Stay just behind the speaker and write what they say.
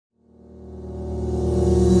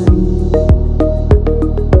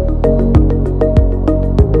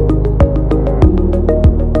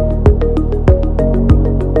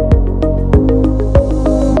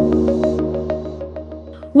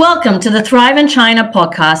Welcome to the Thrive in China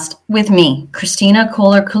podcast with me, Christina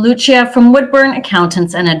Kohler-Coluccia from Woodburn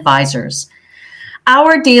Accountants and Advisors.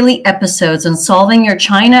 Our daily episodes on solving your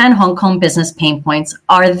China and Hong Kong business pain points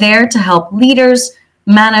are there to help leaders,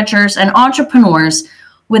 managers, and entrepreneurs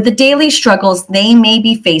with the daily struggles they may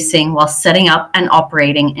be facing while setting up and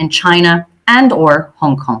operating in China and/or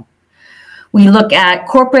Hong Kong. We look at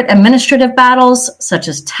corporate administrative battles such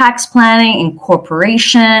as tax planning,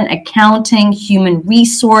 incorporation, accounting, human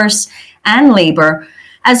resource, and labor,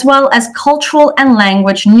 as well as cultural and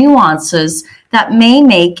language nuances that may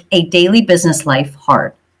make a daily business life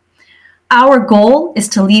hard. Our goal is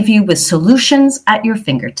to leave you with solutions at your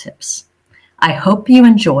fingertips. I hope you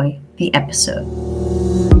enjoy the episode.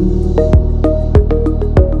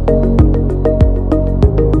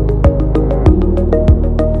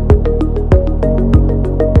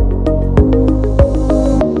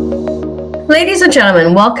 Ladies and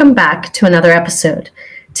gentlemen, welcome back to another episode.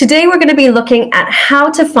 Today we're going to be looking at how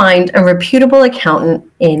to find a reputable accountant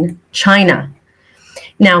in China.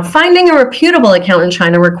 Now, finding a reputable accountant in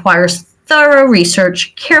China requires thorough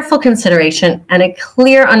research, careful consideration, and a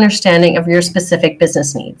clear understanding of your specific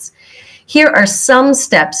business needs. Here are some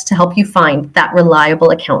steps to help you find that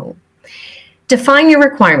reliable accountant. Define your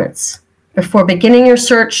requirements. Before beginning your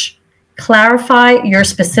search, clarify your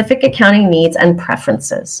specific accounting needs and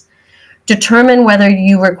preferences. Determine whether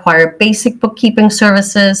you require basic bookkeeping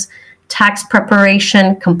services, tax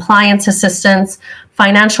preparation, compliance assistance,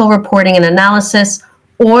 financial reporting and analysis,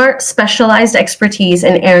 or specialized expertise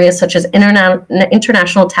in areas such as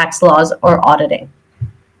international tax laws or auditing.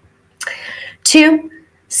 2,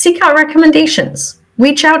 seek out recommendations.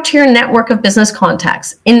 Reach out to your network of business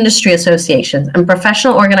contacts, industry associations, and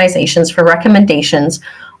professional organizations for recommendations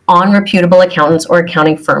on reputable accountants or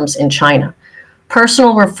accounting firms in China.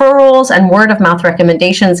 Personal referrals and word-of-mouth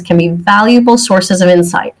recommendations can be valuable sources of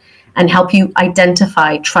insight and help you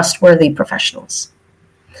identify trustworthy professionals.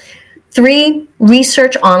 3,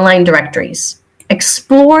 research online directories.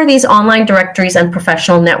 Explore these online directories and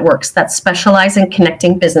professional networks that specialize in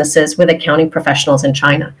connecting businesses with accounting professionals in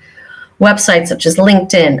China. Websites such as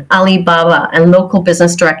LinkedIn, Alibaba, and local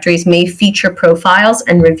business directories may feature profiles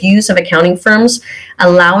and reviews of accounting firms,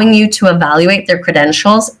 allowing you to evaluate their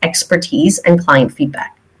credentials, expertise, and client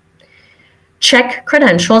feedback. Check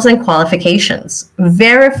credentials and qualifications.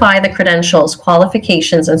 Verify the credentials,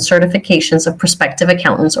 qualifications, and certifications of prospective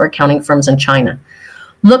accountants or accounting firms in China.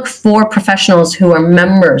 Look for professionals who are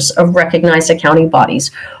members of recognized accounting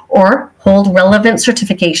bodies or hold relevant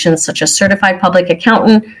certifications such as Certified Public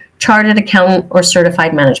Accountant, Chartered Accountant, or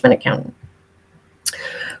Certified Management Accountant.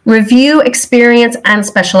 Review experience and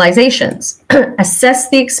specializations.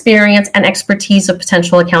 Assess the experience and expertise of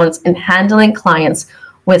potential accountants in handling clients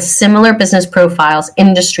with similar business profiles,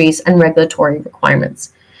 industries, and regulatory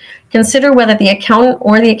requirements. Consider whether the accountant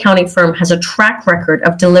or the accounting firm has a track record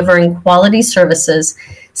of delivering quality services,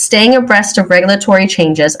 staying abreast of regulatory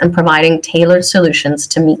changes, and providing tailored solutions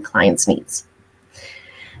to meet clients' needs.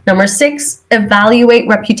 Number 6, evaluate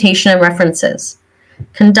reputation and references.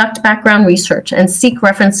 Conduct background research and seek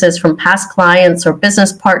references from past clients or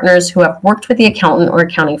business partners who have worked with the accountant or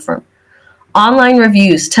accounting firm. Online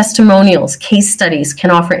reviews, testimonials, case studies can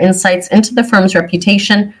offer insights into the firm's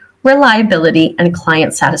reputation, reliability, and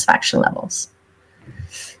client satisfaction levels.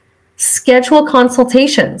 Schedule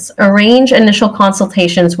consultations. Arrange initial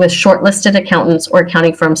consultations with shortlisted accountants or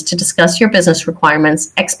accounting firms to discuss your business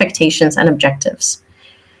requirements, expectations, and objectives.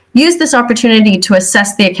 Use this opportunity to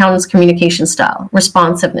assess the accountant's communication style,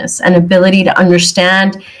 responsiveness, and ability to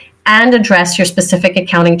understand and address your specific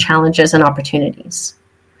accounting challenges and opportunities.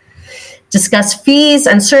 Discuss fees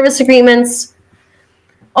and service agreements.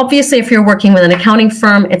 Obviously, if you're working with an accounting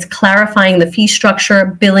firm, it's clarifying the fee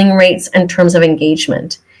structure, billing rates, and terms of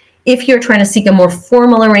engagement. If you're trying to seek a more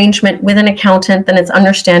formal arrangement with an accountant, then it's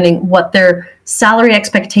understanding what their salary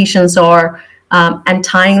expectations are and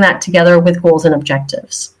tying that together with goals and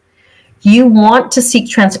objectives. You want to seek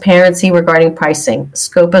transparency regarding pricing,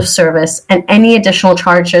 scope of service, and any additional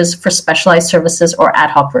charges for specialized services or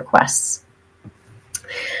ad hoc requests.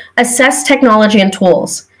 Assess technology and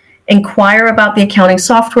tools. Inquire about the accounting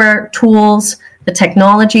software, tools, the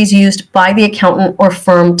technologies used by the accountant or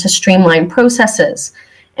firm to streamline processes,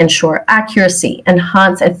 ensure accuracy,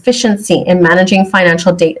 enhance efficiency in managing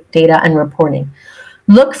financial data and reporting.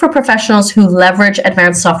 Look for professionals who leverage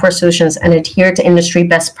advanced software solutions and adhere to industry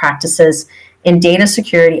best practices in data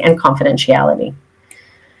security and confidentiality.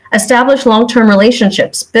 Establish long-term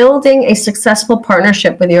relationships. Building a successful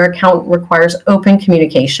partnership with your accountant requires open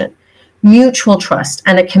communication, mutual trust,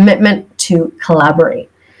 and a commitment to collaborate.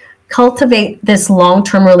 Cultivate this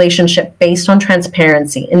long-term relationship based on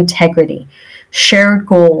transparency, integrity, shared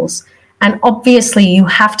goals, and obviously you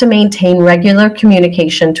have to maintain regular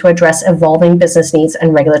communication to address evolving business needs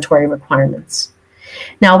and regulatory requirements.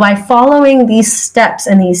 Now, by following these steps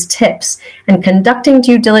and these tips and conducting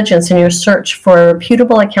due diligence in your search for a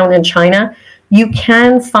reputable account in China, you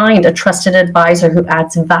can find a trusted advisor who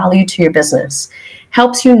adds value to your business,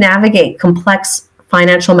 helps you navigate complex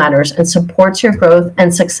financial matters, and supports your growth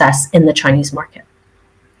and success in the Chinese market.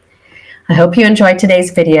 I hope you enjoyed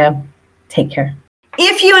today's video. Take care.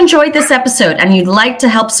 If you enjoyed this episode and you'd like to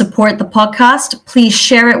help support the podcast, please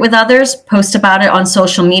share it with others, post about it on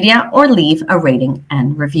social media, or leave a rating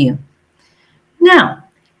and review. Now,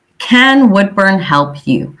 can Woodburn help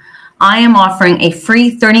you? I am offering a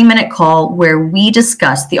free 30-minute call where we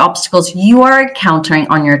discuss the obstacles you are encountering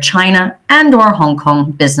on your China and/or Hong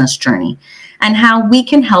Kong business journey and how we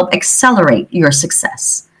can help accelerate your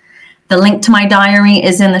success. The link to my diary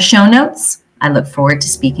is in the show notes. I look forward to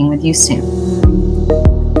speaking with you soon.